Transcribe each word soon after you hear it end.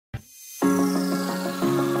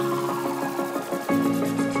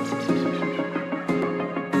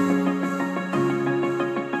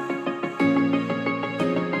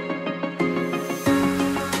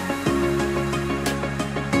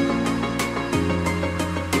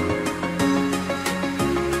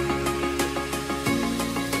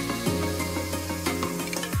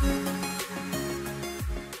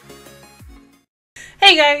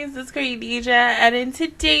Hey guys, it's Queendija, and in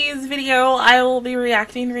today's video, I will be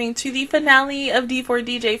reacting to the finale of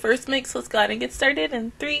D4DJ First Mix. Let's go ahead and get started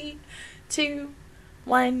in 3, 2,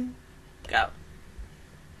 1, go.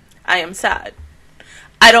 I am sad.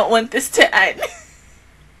 I don't want this to end.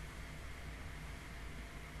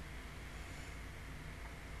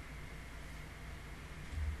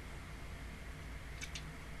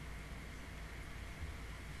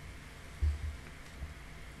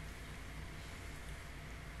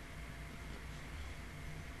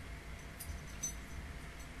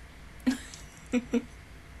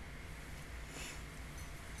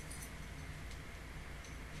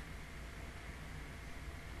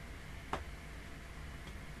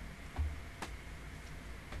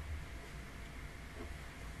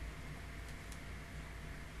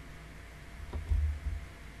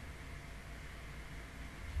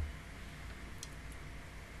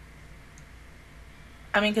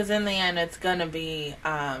 I mean, because in the end, it's gonna be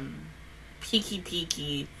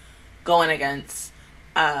Peaky going against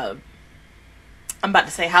I'm about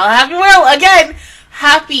to say Hello Happy World again.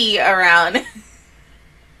 Happy around.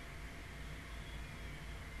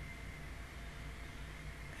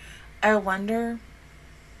 I wonder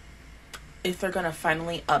if they're gonna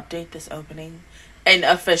finally update this opening and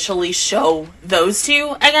officially show those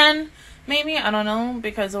two again. Maybe, I don't know,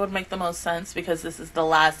 because it would make the most sense, because this is the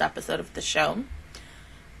last episode of the show.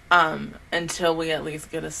 Until we at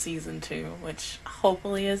least get a season 2, which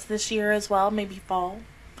hopefully is this year as well, maybe fall.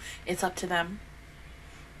 It's up to them.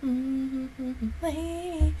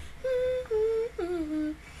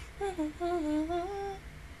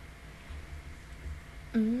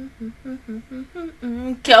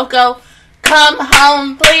 Kyoko, come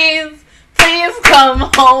home, please. Please come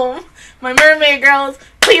home. My mermaid girls,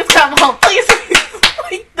 please come home. Please.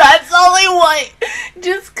 Like, that's all I want.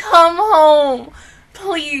 Just come home.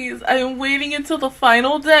 Please, I'm waiting until the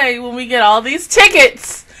final day when we get all these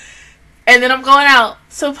tickets. And then I'm going out.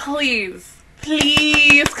 So please,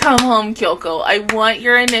 please come home, Kyoko. I want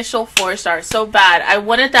your initial 4 stars so bad. I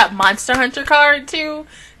wanted that Monster Hunter card too.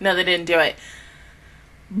 No, they didn't do it.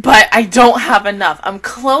 But I don't have enough. I'm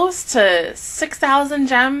close to 6,000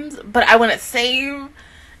 gems. But I want to save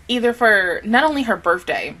either for not only her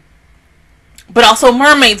birthday, but also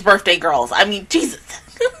Mermaid's birthday girls. I mean, Jesus.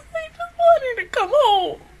 I want her to come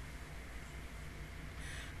home.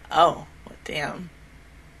 Oh, well, damn.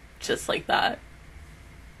 Just like that.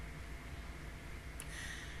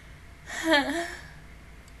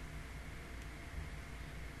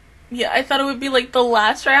 Yeah, I thought it would be like the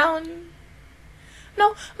last round.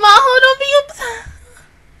 No, Maho, don't be upset.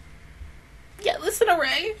 Yeah, listen,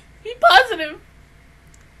 Array. Be positive.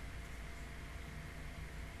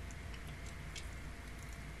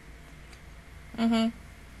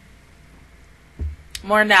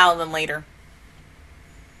 More now than later.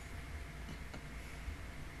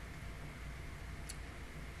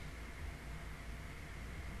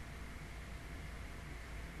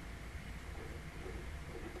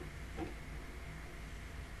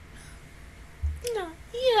 No,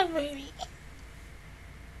 yeah, baby.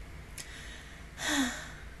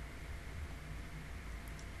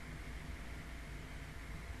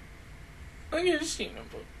 I get seen a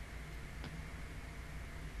book.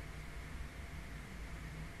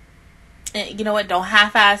 You know what? Don't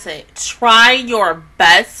half-ass it. Try your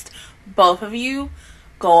best. Both of you.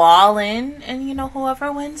 Go all in. And, you know,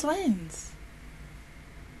 whoever wins, wins.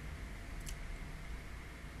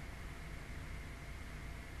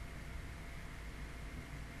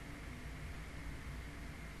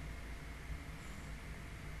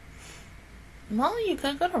 Well, you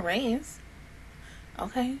could go to Ray's.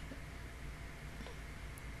 Okay.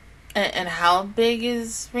 And how big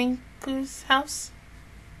is Rinku's house?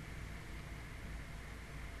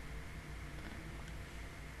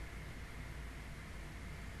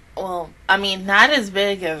 Well, I mean, not as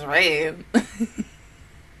big as Ray.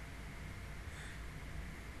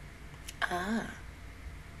 Ah.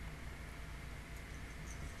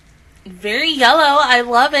 Very yellow. I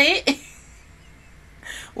love it.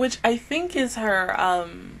 Which I think is her,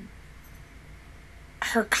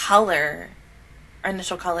 her color. Her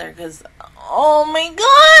initial color, because, oh my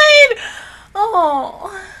god!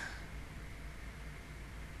 Oh.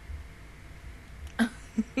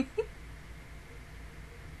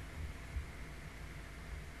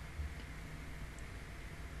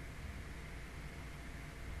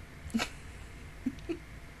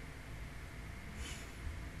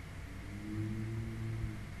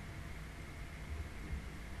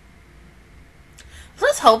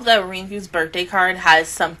 Let's hope that Rinku's birthday card has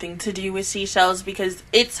something to do with seashells, because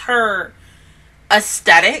it's her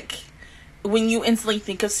aesthetic when you instantly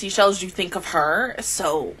think of seashells, you think of her.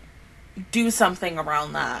 So do something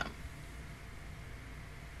around that.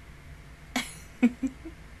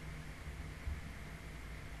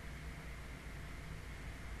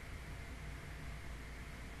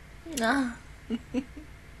 Nah.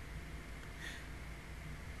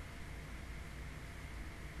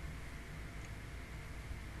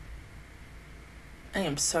 I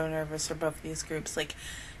am so nervous for both of these groups. Like,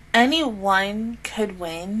 anyone could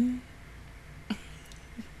win.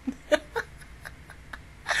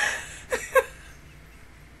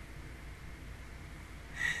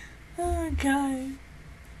 Oh, God.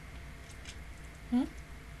 Hmm?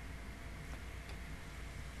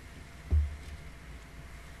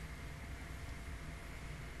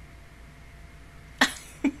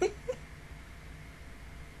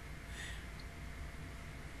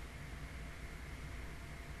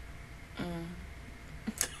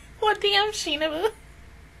 What damn Sheena?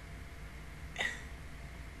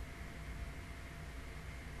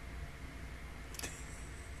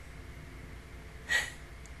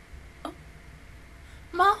 Oh.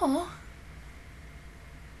 Maho.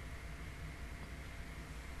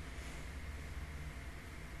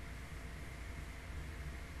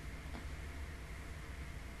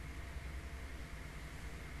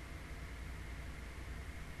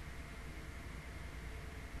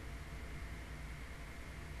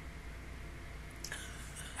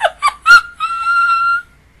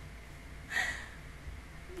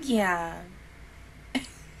 Yeah.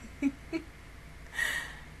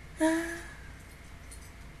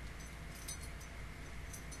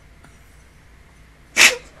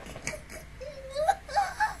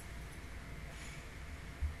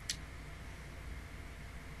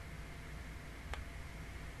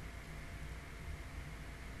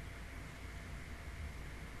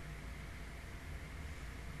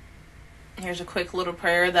 Here's a quick little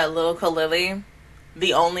prayer that Little Kalili,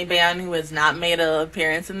 the only band who has not made an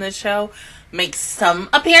appearance in this show, makes some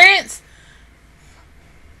appearance.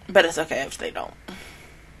 But it's okay if they don't.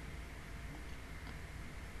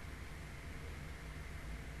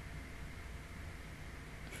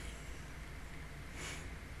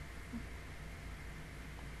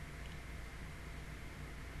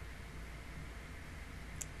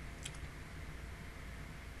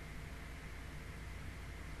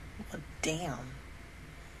 Well, damn.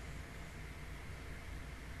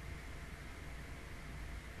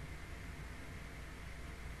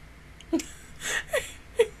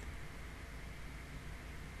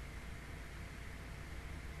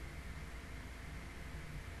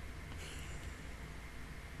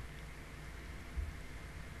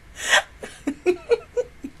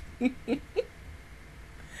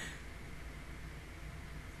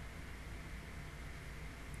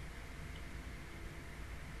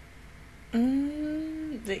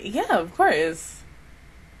 Yeah, of course.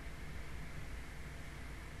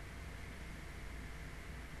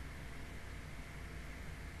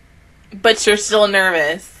 But you're still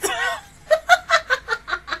nervous.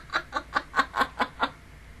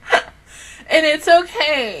 And it's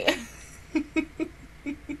okay.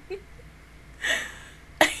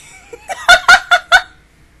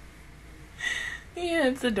 Yeah,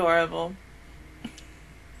 it's adorable.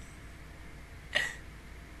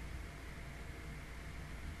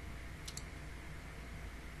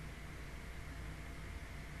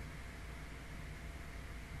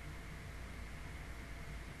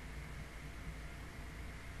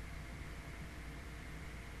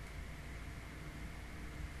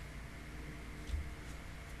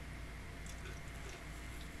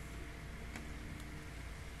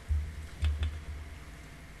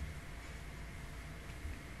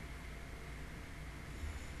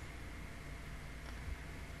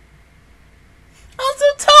 Also,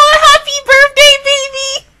 Toa, happy birthday,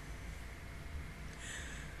 baby!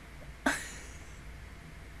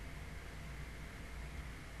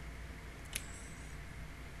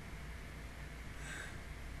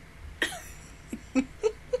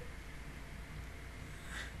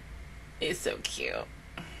 He's so cute.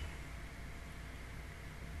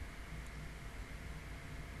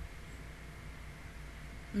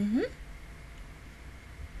 Mm-hmm.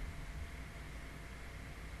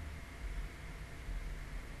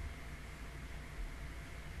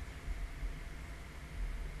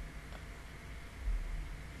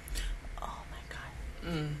 Oh my God.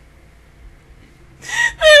 Mm.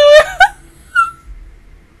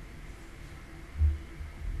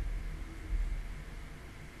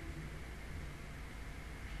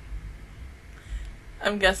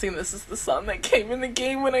 I'm guessing this is the song that came in the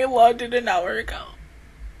game when I logged it an hour ago.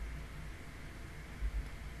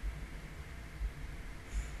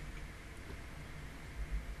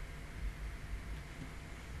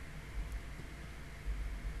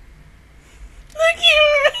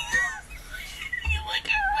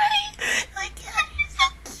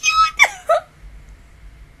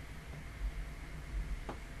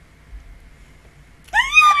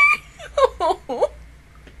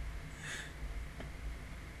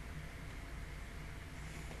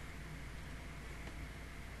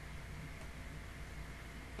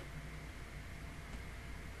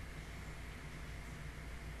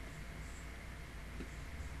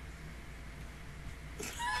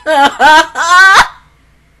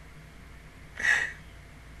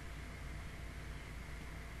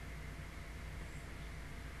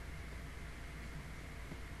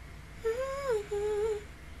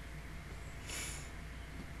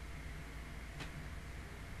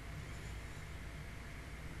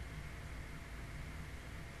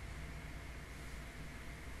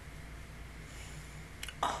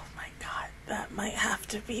 That might have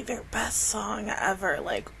to be their best song ever.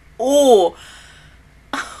 Like, oh.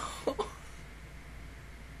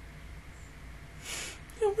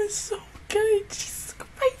 It was so good. Jesus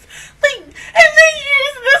Christ. Like, and they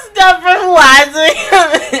used the stuff from last week.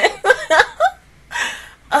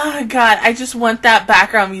 Oh, God. I just want that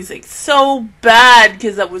background music so bad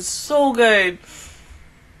because that was so good.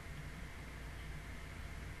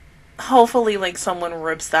 Hopefully, like, someone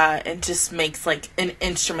rips that and just makes, like, an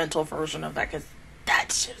instrumental version of that, because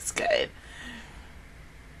that shit is good.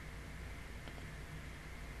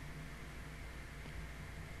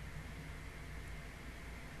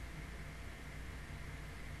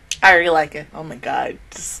 I really like it. Oh my God.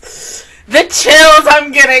 Just the chills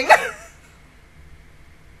I'm getting.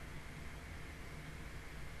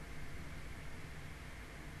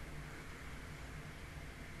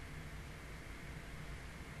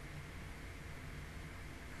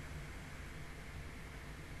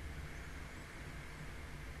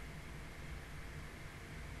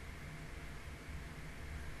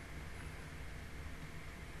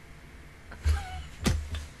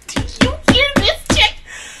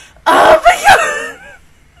 Oh my God!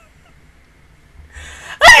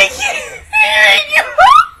 I can't hear you!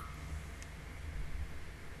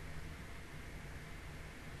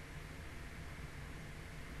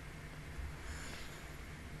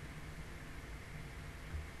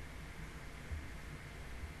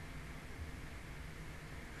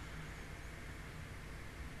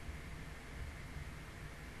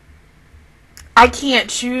 I can't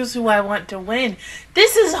choose who I want to win.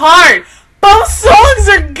 This is hard. Both songs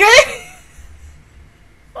are good.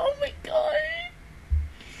 Oh my God.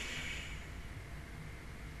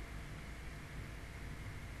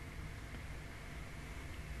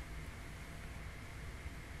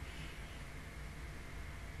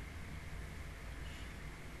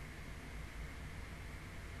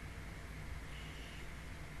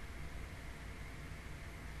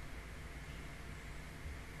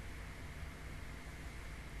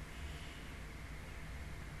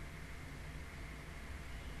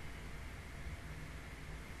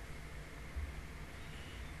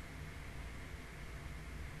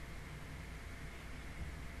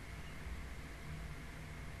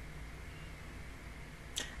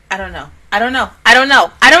 I don't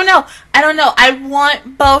know. I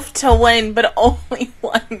want both to win, but only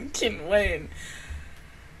one can win.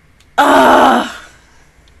 Ugh.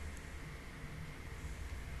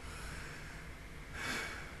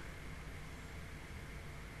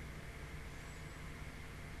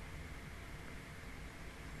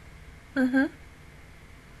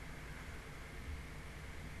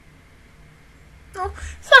 Oh,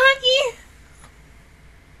 sorry.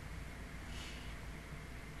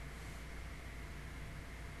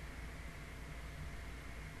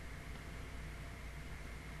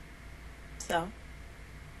 So,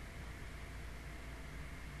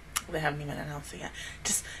 they haven't even announced it yet.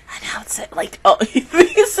 Just announce it. Like, oh,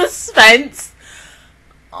 the suspense.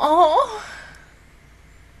 Oh.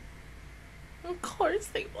 Of course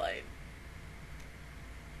they would.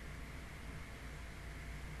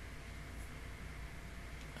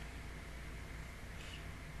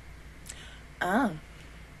 Oh.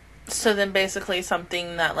 So then basically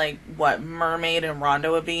something that, like, what, Mermaid and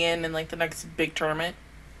Rondo would be in like, the next big tournament?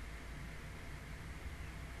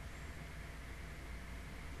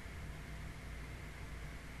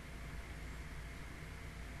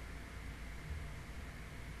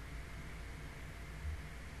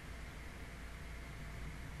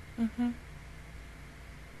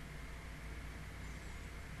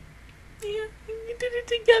 You did it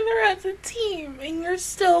together as a team, and you're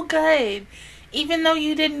still good. Even though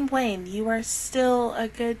you didn't win, you are still a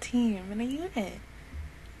good team and a unit.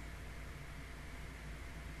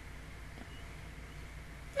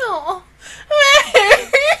 No.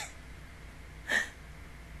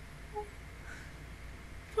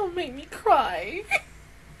 Don't make me cry.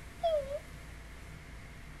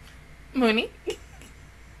 Mooney?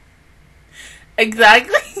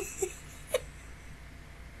 Exactly.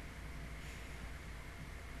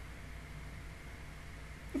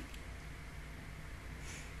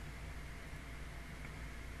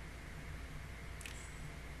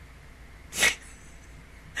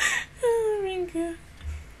 Oh my God.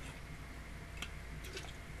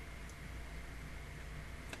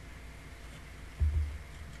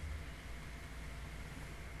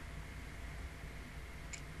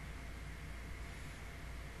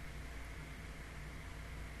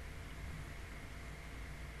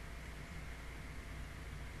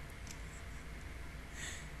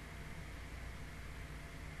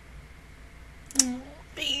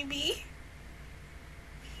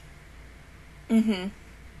 Mm-hmm.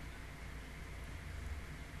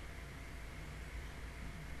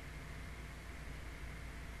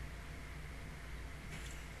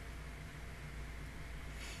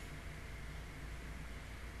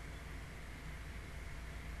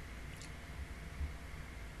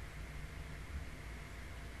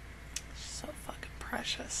 So fucking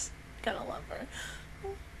precious. Gotta love her.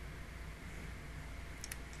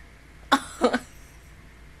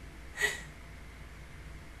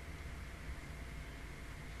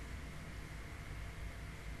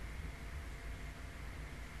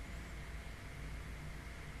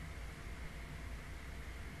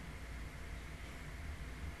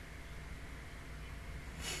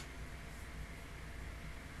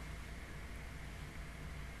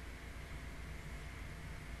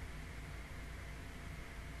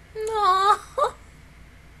 No.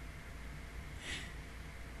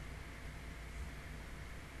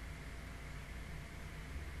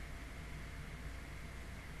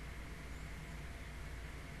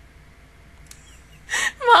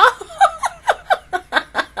 Mom.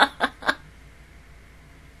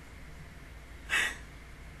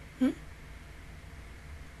 Hmm?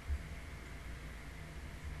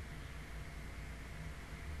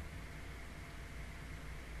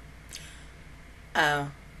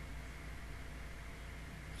 Oh.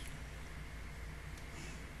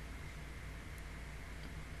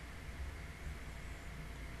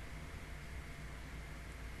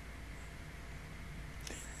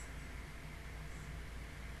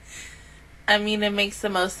 I mean, it makes the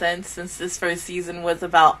most sense since this first season was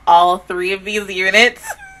about all three of these units.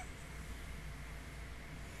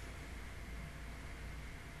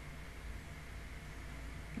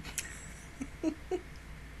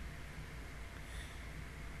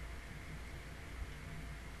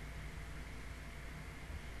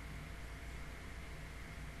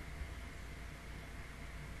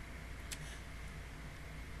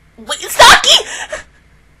 Wait, Saki!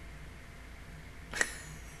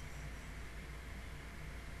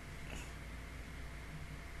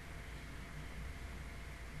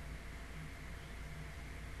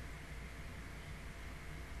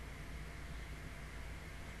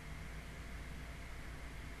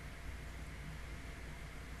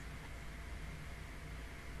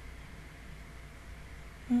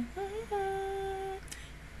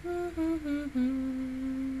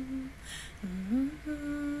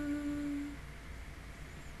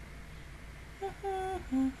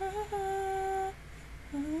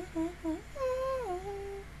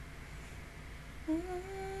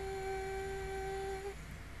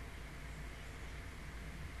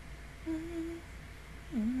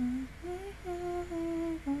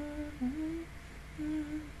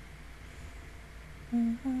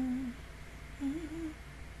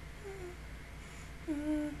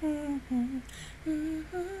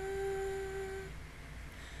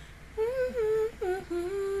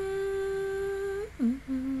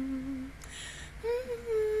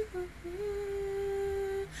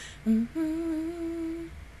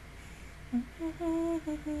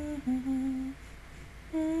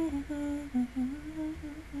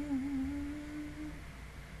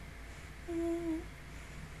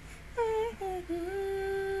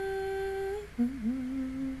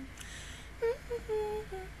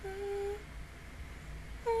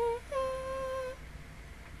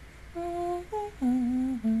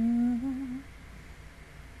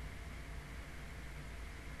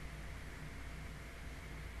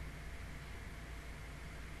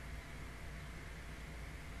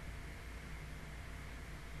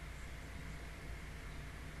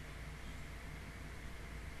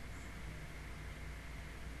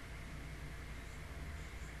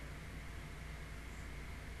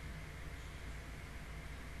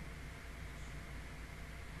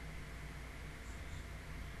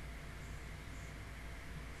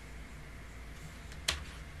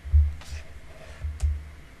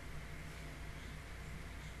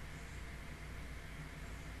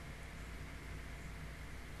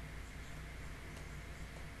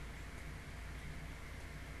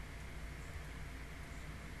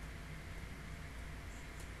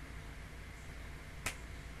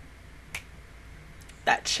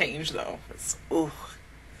 That change though, it's ooh.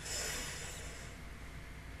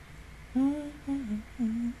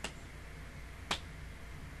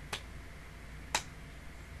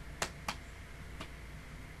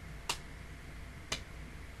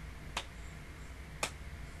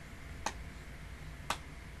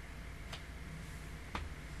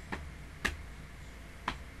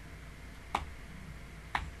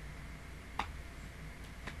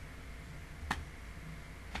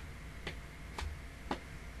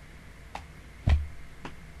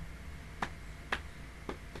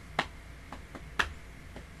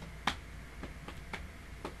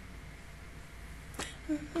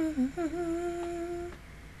 Look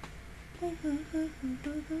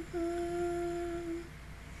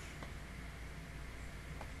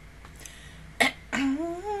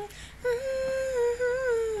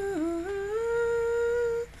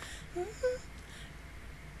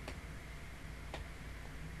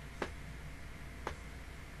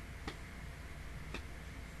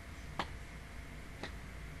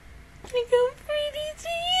how pretty she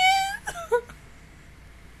is.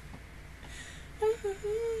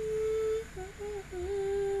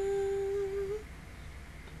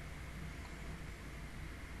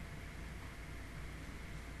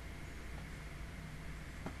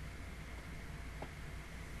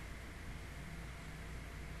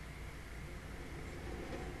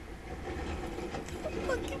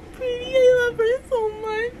 Fucking pretty. I love her so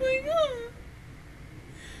much. Like, oh.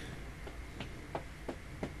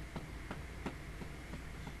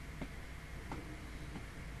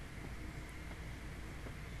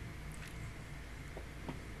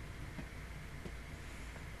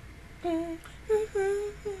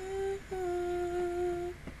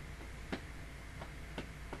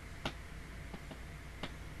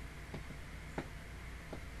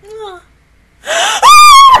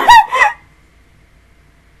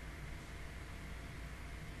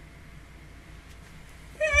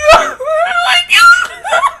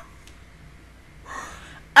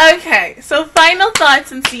 Okay, so final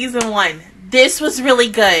thoughts in season 1. This was really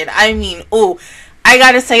good. I mean, ooh, I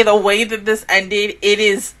gotta say, the way that this ended, it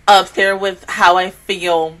is up there with how I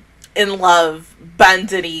feel in love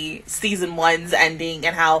Bandity season 1's ending,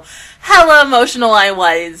 and how hella emotional I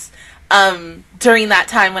was during that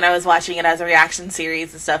time when I was watching it as a reaction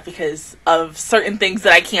series and stuff, because of certain things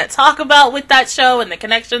that I can't talk about with that show and the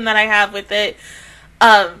connection that I have with it.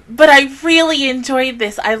 But I really enjoyed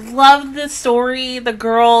this. I loved the story, the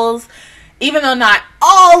girls, even though not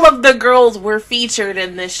all of the girls were featured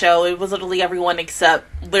in this show. It was literally everyone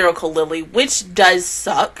except Lyrical Lily, which does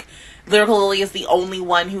suck. Lyrical Lily is the only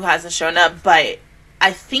one who hasn't shown up, but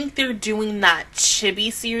I think they're doing that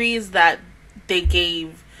chibi series that they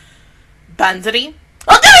gave Bandity.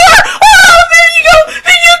 Oh, there you are! Oh, there you go!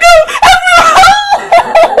 There you go!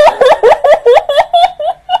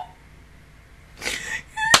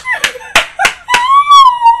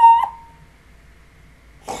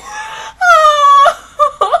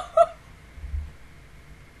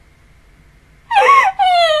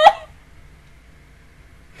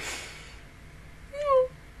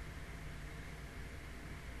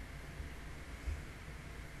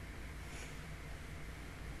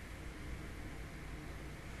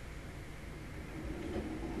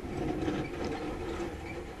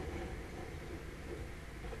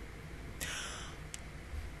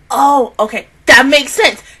 Oh, okay. That makes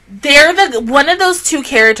sense. They're one of those two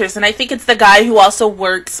characters, and I think it's the guy who also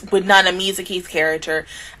works with Nana Mizuki's character,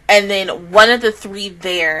 and then one of the three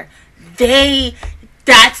there.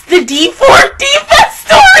 That's the D4 defense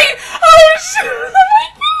story! Oh,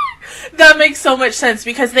 shit! That makes so much sense,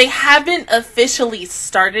 because they haven't officially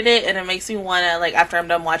started it, and it makes me want to, like, after I'm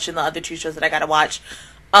done watching the other two shows that I gotta watch,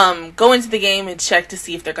 go into the game and check to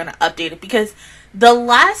see if they're gonna update it, because the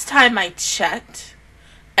last time I checked,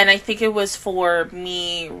 and I think it was for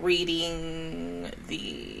me reading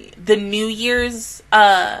the New Year's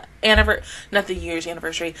anniversary, not the year's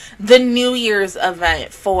anniversary, the New Year's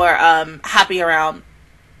event for Happy Around,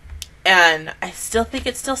 and I still think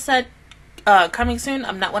it still said coming soon.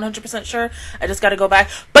 I'm not 100% sure. I just got to go back.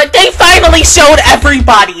 But they finally showed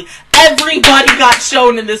everybody. Everybody got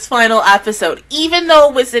shown in this final episode, even though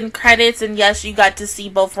it was in credits, and yes, you got to see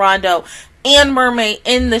both Rondo and Mermaid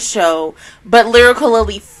in the show, but Lyrical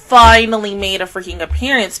Lily finally made a freaking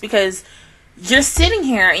appearance, because you're sitting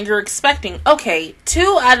here and you're expecting, okay,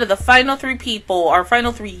 2 out of the final 3 people, or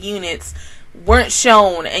final 3 units, weren't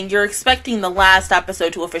shown, and you're expecting the last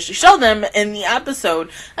episode to officially show them in the episode,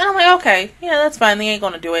 and I'm like, okay, yeah, that's fine, they ain't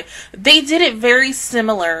gonna do it. They did it very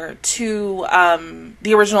similar to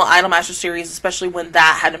the original Idolmaster series, especially when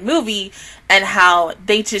that had a movie, and how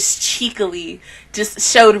they just cheekily just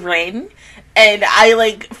showed Rin. And I,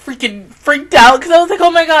 like, freaking freaked out, because I was like,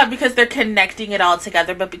 oh my god, because they're connecting it all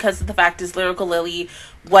together. But because of the fact is Lyrical Lily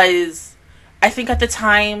was, I think at the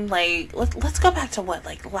time, like, let's go back to what,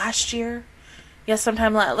 like, last year? Yeah,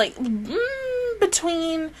 sometime, like,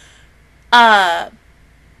 between, not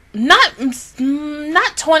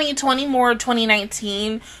 2020, more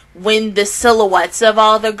 2019, when the silhouettes of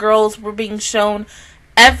all the girls were being shown.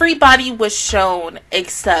 Everybody was shown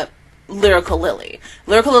except Lyrical Lily.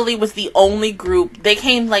 Lyrical Lily was the only group. They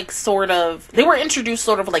came, like, they were introduced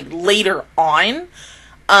sort of, like, later on.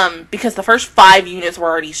 because the first 5 units were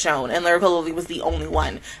already shown, and Lyrical Lily was the only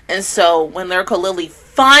one. And so when Lyrical Lily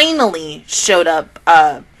finally showed up,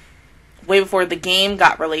 way before the game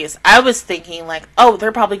got released, I was thinking like, oh,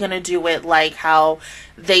 they're probably gonna do it like how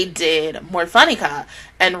they did Morphonica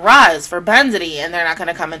and Roz for Bandity, and they're not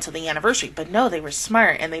gonna come until the anniversary. But no, they were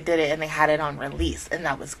smart, and they did it, and they had it on release, and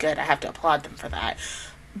that was good. I have to applaud them for that.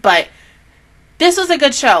 But this was a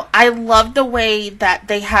good show. I loved the way that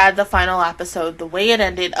they had the final episode, the way it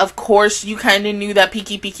ended. Of course, you kind of knew that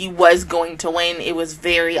Piki Piki was going to win. It was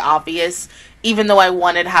very obvious, even though I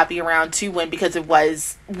wanted Happy Round to win, because it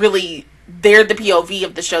was really, they're the POV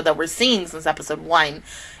of the show that we're seeing since episode 1.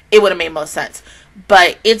 It would have made most sense.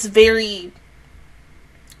 But it's very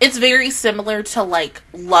similar to like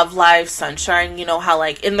Love Live Sunshine. You know how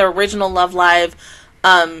like in the original Love Live,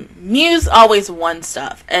 Muse always won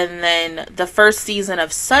stuff, and then the first season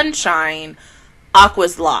of Sunshine,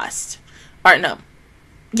 Aqua's lost. Or no.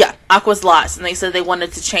 Yeah, Aqua's lost, and they said they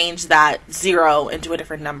wanted to change that 0 into a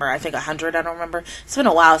different number. I think 100, I don't remember. It's been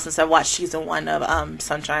a while since I watched season 1 of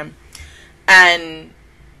Sunshine. And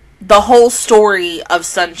the whole story of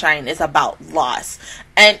Sunshine is about loss.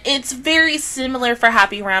 And it's very similar for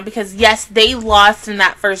Happy Round, because yes, they lost in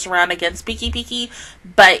that first round against Piki Piki,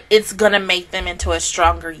 but it's gonna make them into a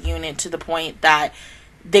stronger unit to the point that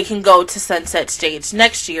they can go to Sunset Stage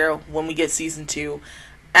next year when we get season 2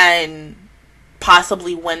 and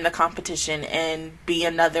possibly win the competition and be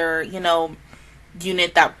another, you know,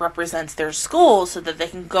 unit that represents their school, so that they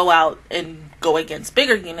can go out and go against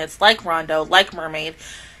bigger units like Rondo, like Mermaid,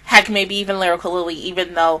 heck, maybe even Lyrical Lily,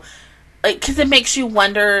 even though, like, because it makes you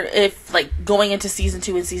wonder if, like, going into season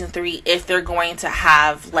 2 and season 3, if they're going to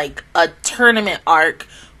have, like, a tournament arc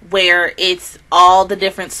where it's all the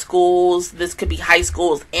different schools. This could be high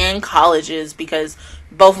schools and colleges, because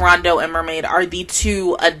both Rondo and Mermaid are the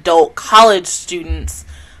 2 adult college students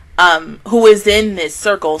who is in this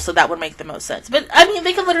circle, so that would make the most sense. But, I mean,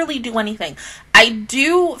 they can literally do anything. I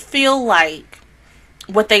do feel like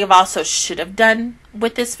what they have also should have done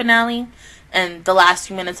with this finale and the last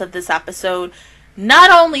few minutes of this episode,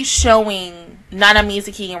 not only showing Nana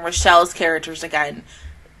Mizuki and Rochelle's characters again,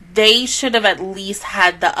 they should have at least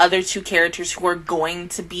had the other 2 characters who are going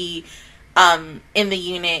to be in the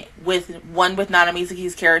unit, with one with Nana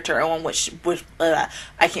Mizuki's character and one with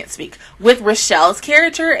I can't speak, with Rochelle's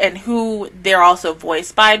character, and who they're also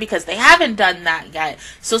voiced by, because they haven't done that yet.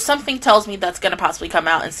 So something tells me that's going to possibly come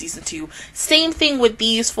out in season 2. Same thing with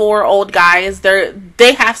these 4 old guys.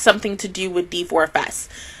 They have something to do with D4FS.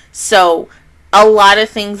 So a lot of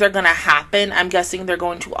things are going to happen. I'm guessing they're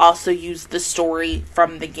going to also use the story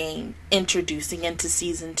from the game, introducing into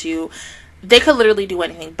season 2. They could literally do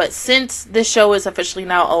anything. But since this show is officially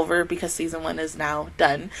now over, because season 1 is now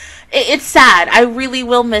done, it's sad. I really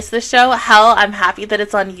will miss this show. Hell, I'm happy that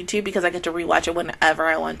it's on YouTube, because I get to rewatch it whenever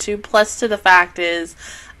I want to. Plus, to the fact is,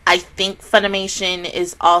 I think Funimation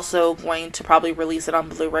is also going to probably release it on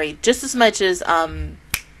Blu-ray, just as much as, I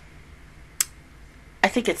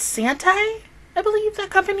think it's Sentai, I believe that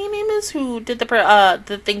company name is, who did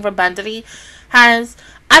the thing for Bandari, has.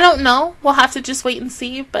 I don't know. We'll have to just wait and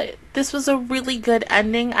see. But this was a really good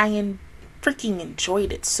ending. I freaking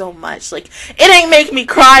enjoyed it so much. Like, it ain't make me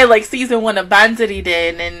cry like season 1 of Bandari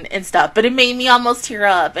did and stuff, but it made me almost tear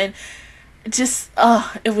up, and just,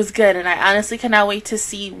 it was good. And I honestly cannot wait to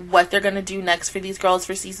see what they're gonna do next for these girls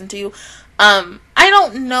for season 2. I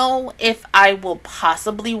don't know if I will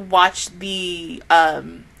possibly watch the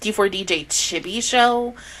D4DJ Chibi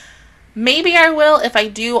show. Maybe I will. If I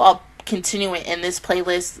do, I'll continue it in this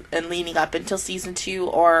playlist and leading up until season 2,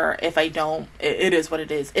 or if I don't, it is what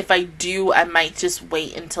it is. If I do, I might just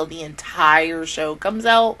wait until the entire show comes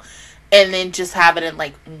out and then just have it in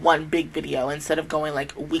like one big video instead of going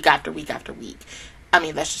like week after week after week. I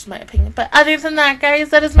mean, that's just my opinion. But other than that,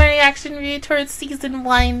 guys, that is my reaction review towards season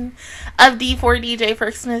 1 of D4DJ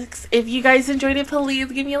First Mix. If you guys enjoyed it, please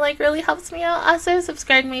give me a like. Really helps me out. Also,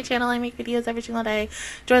 subscribe to my channel. I make videos every single day.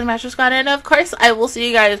 Join the Master Squad. And, of course, I will see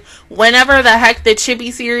you guys whenever the heck the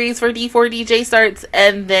Chibi series for D4DJ starts.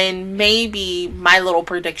 And then maybe my little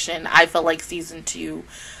prediction. I feel like season 2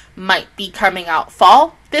 might be coming out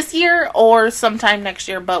fall this year or sometime next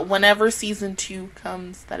year, but whenever season 2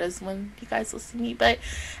 comes, that is when you guys will see me. But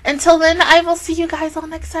until then, I will see you guys all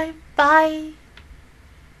next time. Bye.